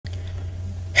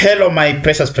Hello my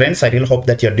precious friends, I really hope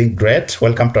that you're doing great.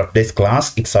 Welcome to today's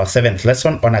class. It's our 7th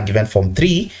lesson on a given Form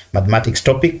 3 mathematics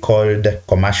topic called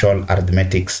Commercial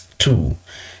Arithmetics 2.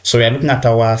 So we are looking at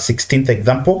our 16th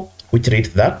example, which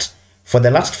reads that for the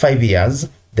last 5 years,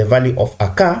 the value of a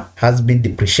car has been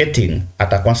depreciating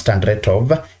at a constant rate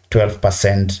of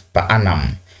 12% per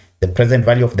annum. The present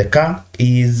value of the car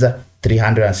is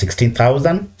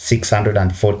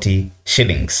 316,640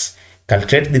 shillings.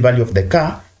 Calculate the value of the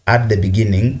car at the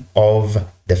beginning of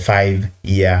the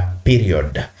 5-year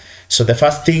period. So the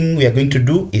first thing we are going to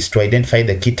do is to identify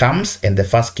the key terms, and the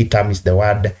first key term is the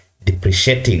word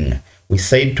depreciating. We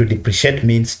said to depreciate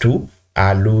means to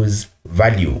lose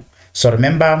value. So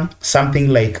remember, something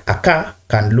like a car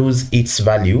can lose its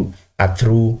value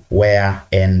through wear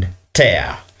and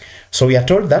tear. So we are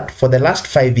told that for the last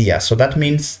 5 years, so that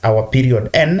means our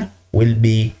period N will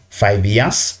be 5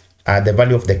 years. The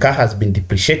value of the car has been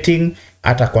depreciating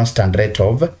at a constant rate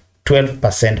of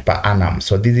 12% per annum.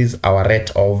 So this is our rate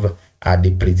of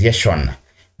depreciation.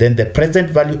 Then the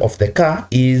present value of the car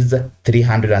is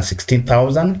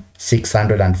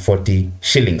 316,640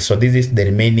 shillings. So this is the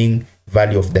remaining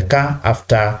value of the car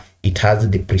after it has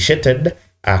depreciated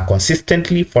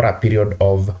consistently for a period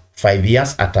of 5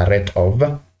 years at a rate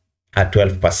of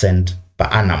 12% per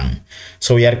annum.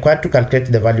 So we are required to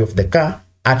calculate the value of the car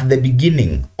at the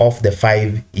beginning of the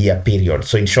 5-year period.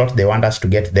 So in short, they want us to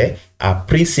get the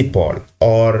principal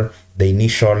or the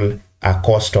initial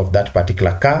cost of that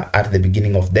particular car at the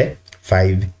beginning of the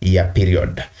 5-year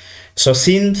period. So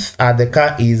since the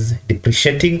car is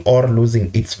depreciating or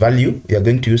losing its value, we are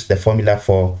going to use the formula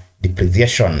for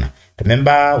depreciation.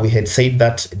 Remember, we had said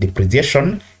that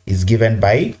depreciation is given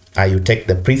by you take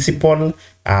the principal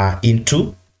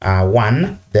into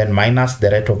 1, then minus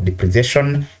the rate of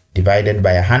depreciation divided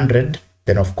by 100,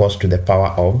 then of course to the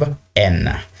power of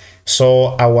n.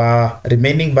 So our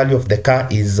remaining value of the car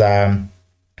is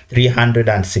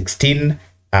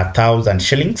 316,000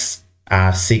 shillings,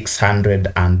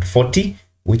 640,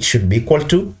 which should be equal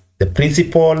to the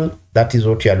principal, that is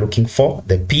what you are looking for,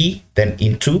 the P, then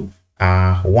into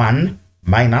 1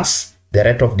 minus the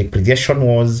rate of depreciation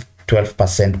was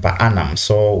 12% per annum.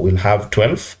 So we'll have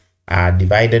 12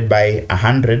 divided by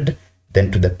 100,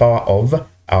 then to the power of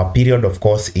our period, of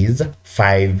course, is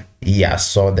 5 years.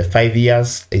 So the 5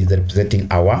 years is representing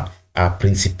our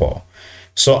principal.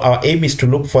 So our aim is to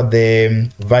look for the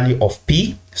value of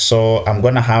P. So I'm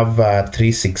going to have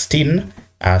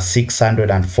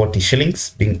 316,640 shillings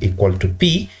being equal to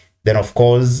P. Then, of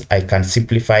course, I can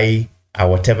simplify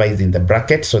whatever is in the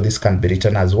bracket. So this can be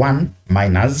written as 1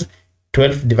 minus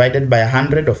 12 divided by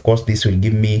 100. Of course, this will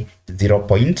give me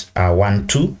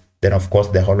 0.12. Then, of course,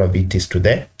 the whole of it is to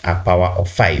the power of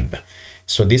 5.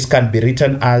 So this can be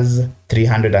written as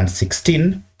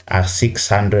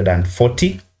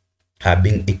 316,640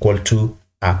 being equal to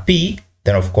P.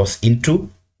 Then, of course, into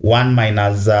 1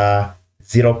 minus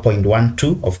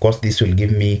 0.12. Of course, this will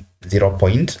give me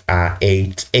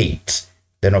 0.88.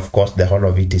 Then, of course, the whole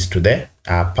of it is to the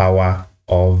power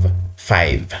of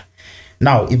 5.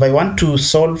 Now, if I want to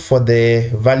solve for the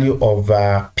value of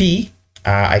P,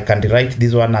 I can rewrite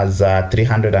this one as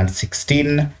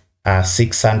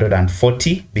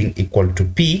 316,640 being equal to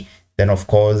P. Then, of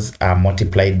course,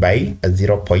 multiplied by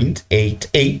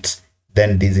 0.88.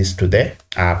 Then this is to the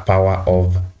power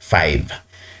of 5.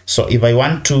 So if I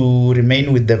want to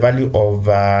remain with the value of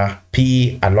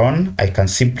P alone, I can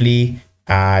simply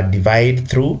divide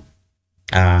through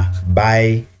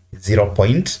by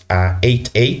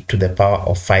 0.88 to the power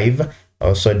of 5.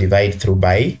 Also divide through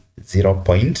by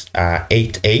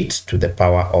 0.88 to the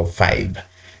power of 5.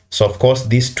 So of course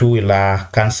these two will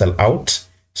cancel out.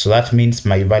 So that means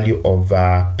my value of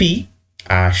P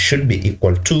should be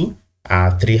equal to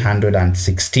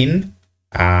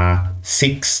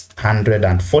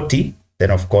 316,640, then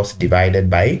of course divided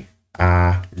by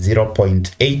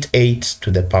 0.88 to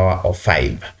the power of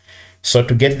 5. So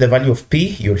to get the value of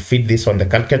P, you'll feed this on the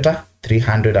calculator,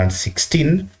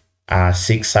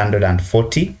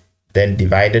 316,640, then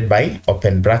divided by,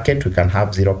 open bracket, we can have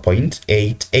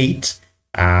 0.88.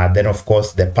 Then of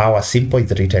course the power simple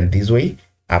is written this way,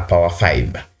 power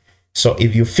 5. So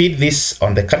if you feed this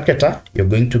on the calculator, you're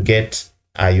going to get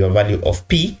your value of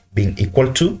P being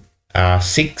equal to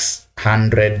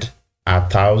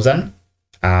 600,000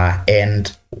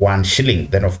 and 1 shilling,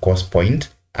 then of course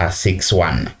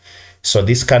 0.61. So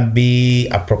this can be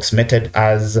approximated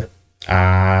as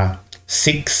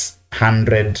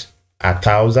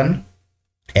 600,000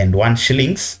 and 1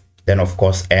 shillings, then of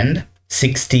course and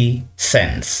 60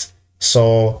 cents.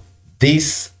 So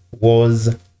this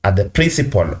was the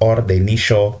principal or the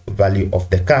initial value of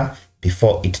the car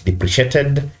before it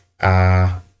depreciated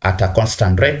at a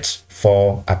constant rate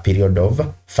for a period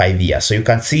of 5 years. So you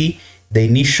can see the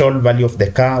initial value of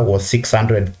the car was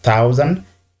 600,000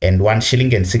 and 1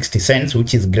 shilling and 60 cents,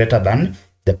 which is greater than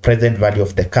the present value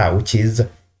of the car, which is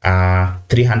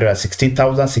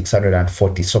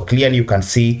 316,640. So clearly you can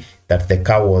see that the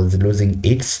car was losing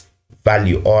its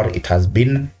value, or it has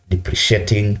been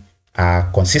depreciating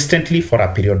consistently for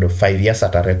a period of 5 years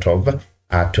at a rate of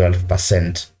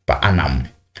 12% per annum.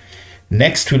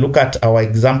 Next, we look at our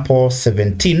example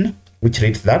 17, which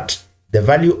reads that the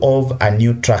value of a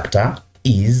new tractor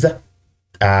is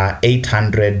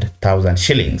 800,000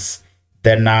 shillings.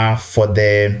 Then for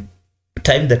the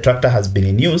time the tractor has been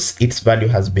in use, its value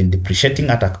has been depreciating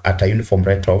at a uniform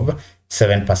rate of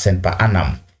 7% per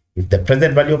annum. If the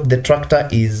present value of the tractor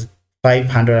is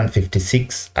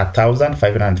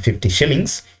 556,550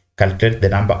 shillings, calculate the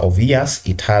number of years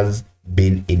it has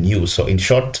been in use. So in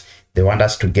short, they want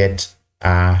us to get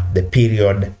the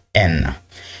period N.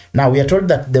 Now we are told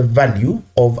that the value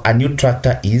of a new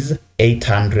tractor is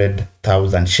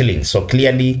 800,000 shillings. So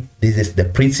clearly this is the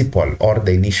principal or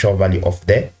the initial value of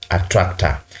the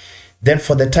tractor. Then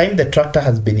for the time the tractor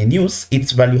has been in use,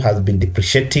 its value has been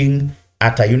depreciating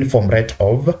at a uniform rate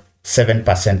of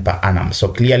 7% per annum. So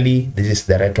clearly this is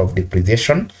the rate of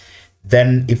depreciation.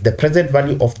 Then if the present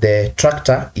value of the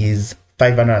tractor is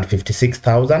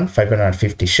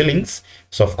 556,550 shillings,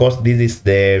 so of course this is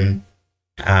the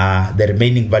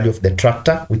remaining value of the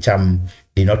tractor, which I'm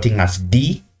denoting as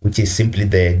D, which is simply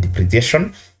the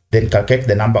depreciation. Then calculate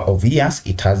the number of years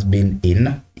it has been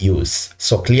in use.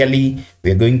 So clearly we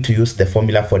are going to use the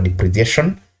formula for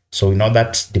depreciation. So we know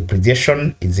that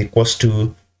depreciation is equals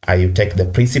to you take the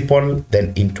principal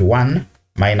then into 1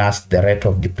 minus the rate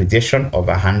of depreciation of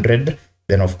 100,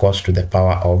 then of course to the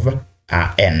power of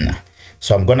n.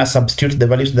 So I'm gonna substitute the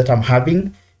values that I'm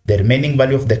having. The remaining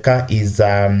value of the car is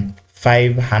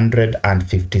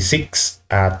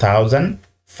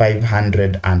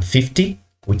 556,550,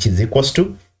 which is equals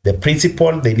to the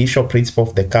principal. The initial principal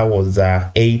of the car was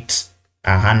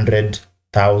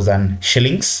 800,000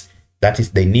 shillings. That is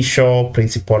the initial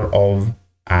principal of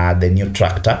the new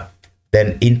tractor.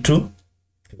 Then into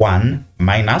 1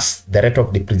 minus the rate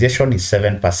of depreciation is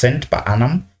 7% per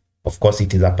annum. Of course,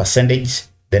 it is a percentage,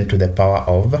 then to the power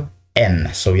of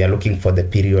n. So we are looking for the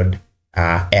period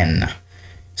n.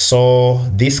 So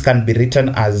this can be written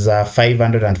as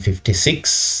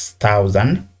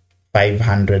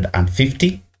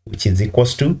 556,550, which is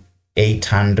equals to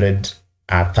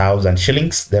 800,000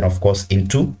 shillings. Then of course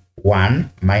into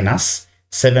 1 minus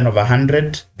 7 over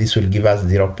 100. This will give us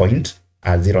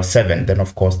 0.07. Then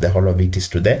of course the whole of it is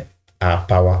to the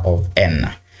power of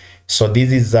n. So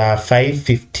this is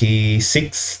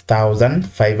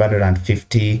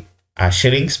 556,550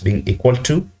 shillings being equal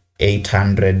to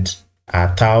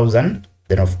 800,000.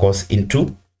 Then of course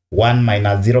into 1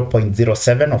 minus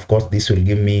 0.07. Of course this will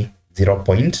give me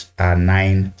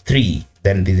 0.93.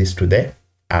 Then this is to the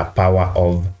power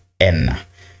of n.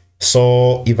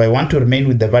 So if I want to remain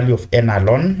with the value of n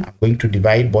alone, I'm going to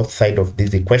divide both sides of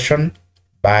this equation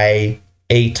by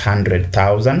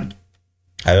 800,000.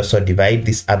 I also divide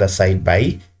this other side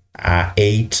by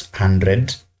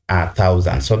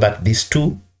 800,000 so that these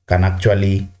two can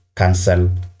actually cancel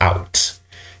out.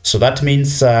 So that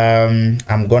means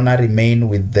I'm gonna remain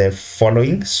with the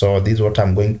following. So this is what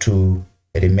I'm going to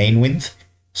remain with.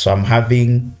 So I'm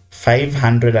having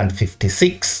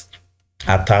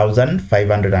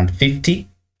 556,550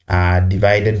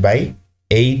 divided by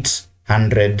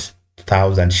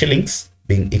 800,000 shillings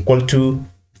being equal to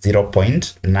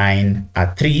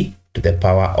 0.93 to the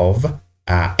power of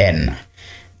n.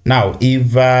 Now,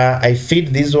 if I feed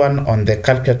this one on the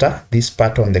calculator, this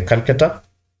part on the calculator,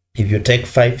 if you take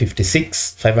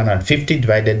 550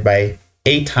 divided by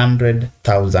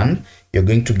 800,000, you're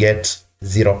going to get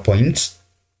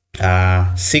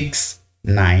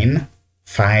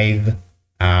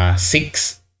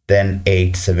 0.6956, then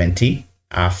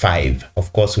 875,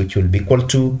 of course, which will be equal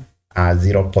to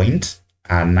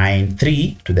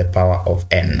 0.93 to the power of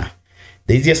n.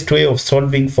 The easiest way of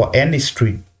solving for n is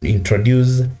to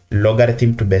introduce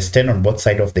logarithm to base 10 on both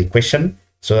sides of the equation,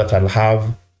 so that I'll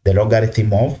have the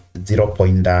logarithm of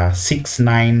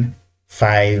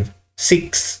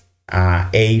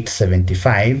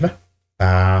 0.6956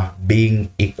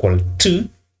 being equal to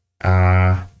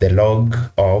the log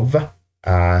of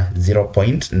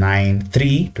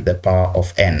 0.93 to the power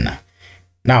of n.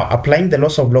 Now, applying the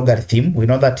laws of logarithm, we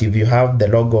know that if you have the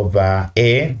log of a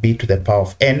b to the power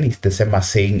of n, it's the same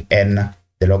as saying n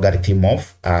the logarithm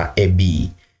of ab.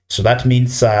 So that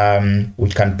means we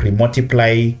can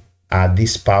pre-multiply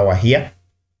this power here.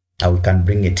 we can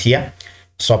bring it here.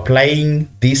 So applying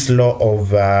this law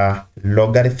of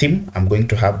logarithm, I'm going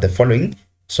to have the following.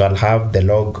 So I'll have the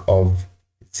log of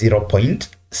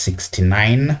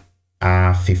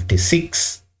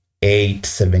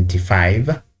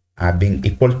 0.6956,875 being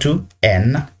equal to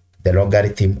n, the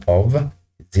logarithm of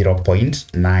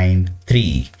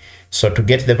 0.93. So to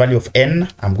get the value of n,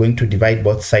 I'm going to divide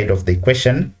both sides of the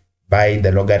equation by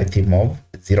the logarithm of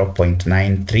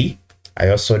 0.93. I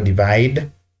also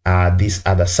divide this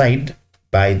other side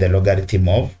by the logarithm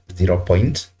of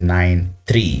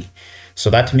 0.93. So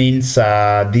that means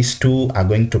these two are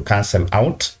going to cancel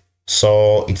out.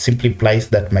 So it simply implies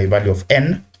that my value of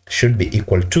n should be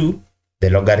equal to the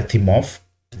logarithm of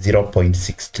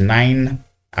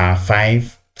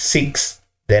 0.6956,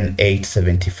 then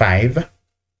 875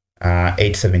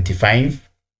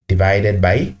 divided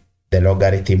by the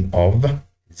logarithm of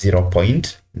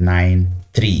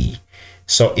 0.93.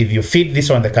 So if you feed this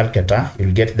on the calculator,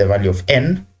 you'll get the value of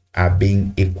n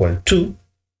being equal to,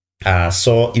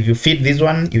 so if you feed this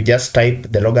one, you just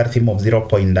type the logarithm of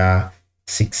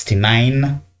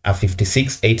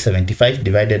 0.6956,875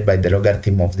 divided by the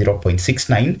logarithm of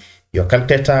 0.69. Your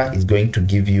calculator is going to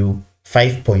give you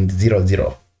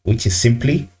 5.00, which is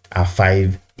simply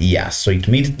 5 years. So it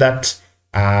means that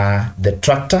the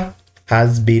tractor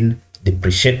has been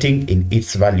depreciating in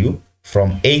its value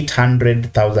from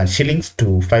 800,000 shillings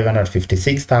to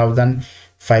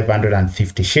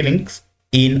 556,550 shillings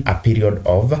in a period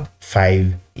of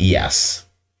 5 years.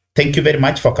 Thank you very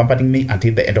much for accompanying me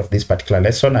until the end of this particular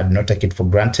lesson. I do not take it for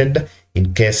granted.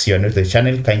 In case you are new to the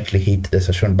channel, kindly hit the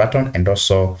subscription button and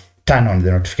also turn on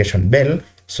the notification bell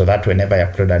so that whenever I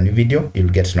upload a new video, you'll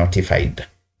get notified.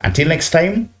 Until next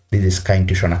time, this is Kind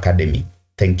Tuition Academy.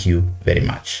 Thank you very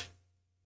much.